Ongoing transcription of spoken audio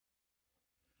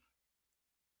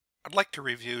I'd like to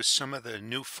review some of the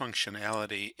new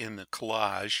functionality in the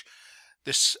collage.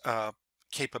 This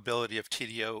capability of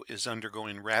TDO is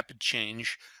undergoing rapid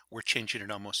change. We're changing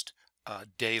it almost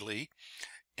daily,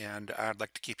 and I'd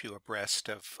like to keep you abreast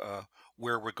of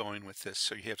where we're going with this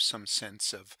so you have some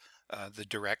sense of the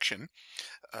direction.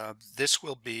 This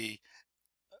will be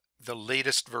the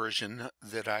latest version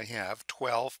that I have,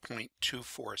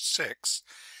 12.246.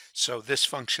 So this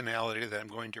functionality that I'm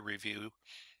going to review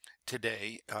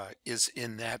today is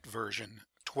in that version,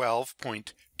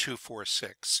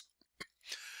 12.246.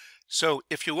 So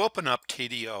if you open up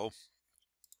TDO,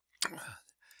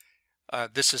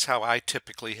 this is how I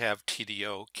typically have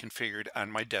TDO configured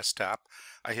on my desktop.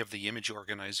 I have the image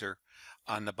organizer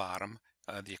on the bottom,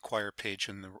 the acquire page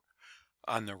on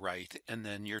the right, and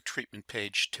then your treatment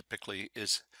page typically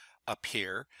is up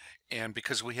here. And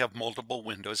because we have multiple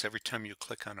windows, every time you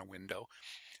click on a window,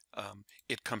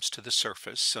 it comes to the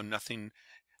surface, so nothing.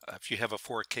 If you have a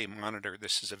 4K monitor,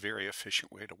 this is a very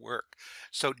efficient way to work.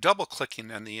 So double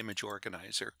clicking on the image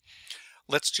organizer,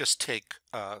 let's just take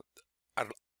a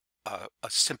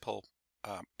simple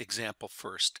example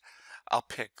first. I'll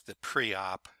pick the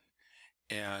pre-op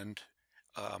and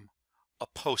a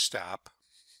post-op,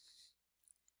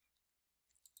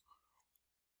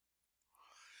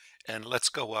 and let's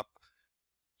go up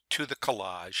to the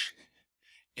collage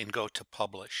and go to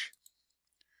publish.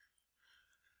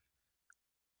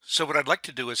 So what I'd like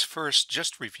to do is first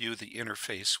just review the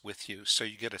interface with you so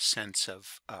you get a sense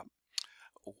of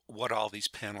what all these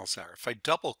panels are. If I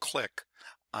double click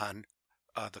on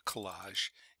the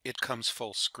collage, it comes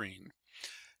full screen.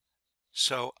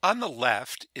 So on the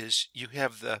left is you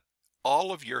have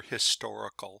all of your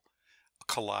historical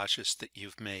collages that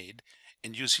you've made,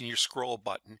 and using your scroll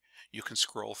button you can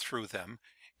scroll through them.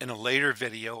 In a later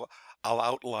video I'll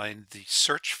outline the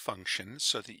search function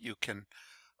so that you can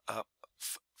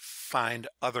find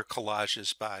other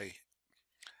collages by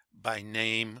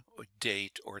name, or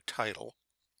date, or title.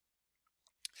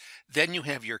 Then you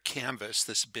have your canvas,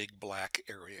 this big black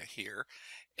area here,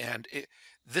 and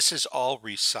this is all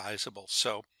resizable.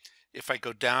 So if I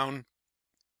go down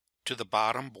to the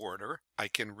bottom border, I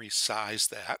can resize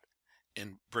that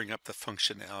and bring up the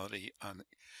functionality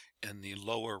in the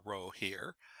lower row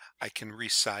here. I can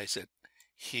resize it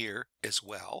here as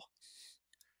well.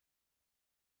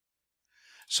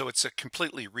 So it's a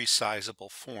completely resizable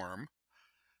form.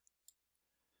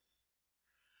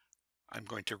 I'm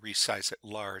going to resize it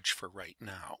large for right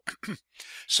now.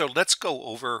 So let's go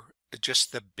over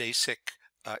just the basic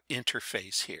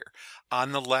interface here.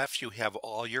 On the left, you have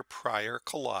all your prior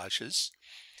collages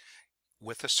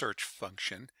with a search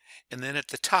function. And then at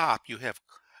the top, you have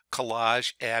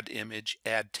collage, add image,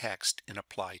 add text, and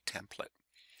apply template.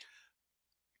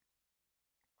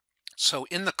 So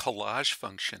in the collage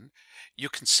function, you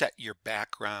can set your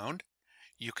background.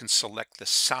 You can select the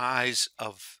size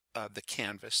of the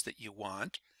canvas that you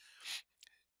want.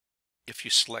 If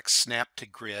you select snap to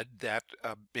grid, that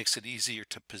makes it easier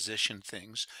to position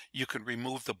things. You can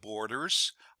remove the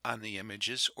borders on the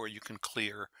images, or you can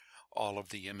clear all of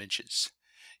the images.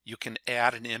 You can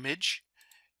add an image.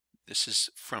 This is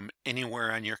from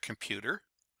anywhere on your computer.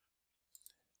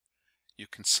 You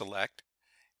can select,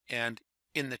 and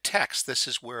in the text, this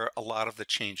is where a lot of the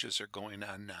changes are going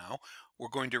on now. We're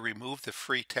going to remove the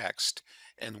free text,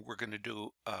 and we're going to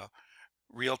do a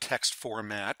real text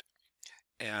format,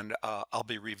 and I'll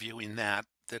be reviewing that.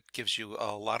 That gives you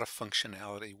a lot of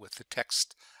functionality with the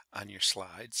text on your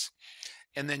slides.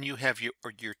 And then you have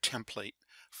your template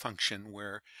function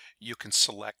where you can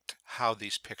select how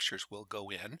these pictures will go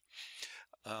in.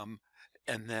 And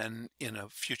then in a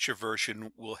future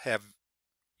version, we'll have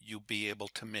you be able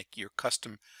to make your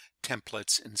custom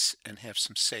templates and have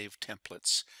some saved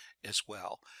templates as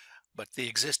well. But the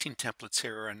existing templates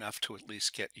here are enough to at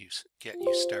least get you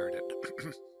started.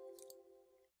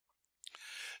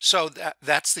 So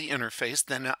that's the interface.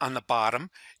 Then on the bottom,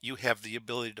 you have the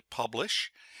ability to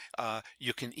publish.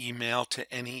 You can email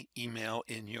to any email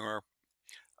in your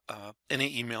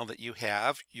any email that you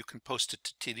have. You can post it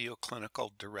to TDO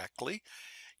Clinical directly.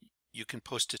 You can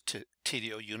post it to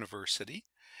TDO University.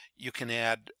 You can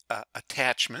add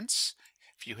attachments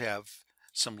if you have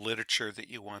some literature that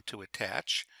you want to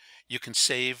attach. You can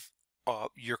save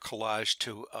your collage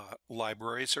to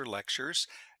libraries or lectures,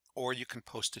 or you can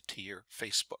post it to your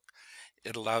Facebook.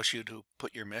 It allows you to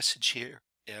put your message here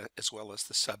as well as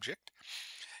the subject.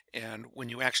 And when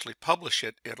you actually publish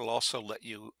it, it'll also let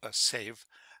you save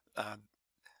a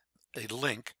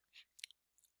link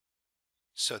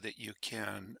so that you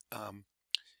can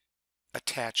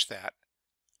attach that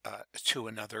to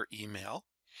another email.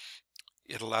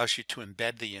 It allows you to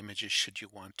embed the images should you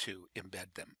want to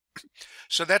embed them.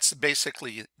 So that's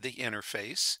basically the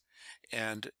interface.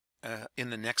 And in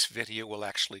the next video, we'll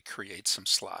actually create some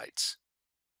slides.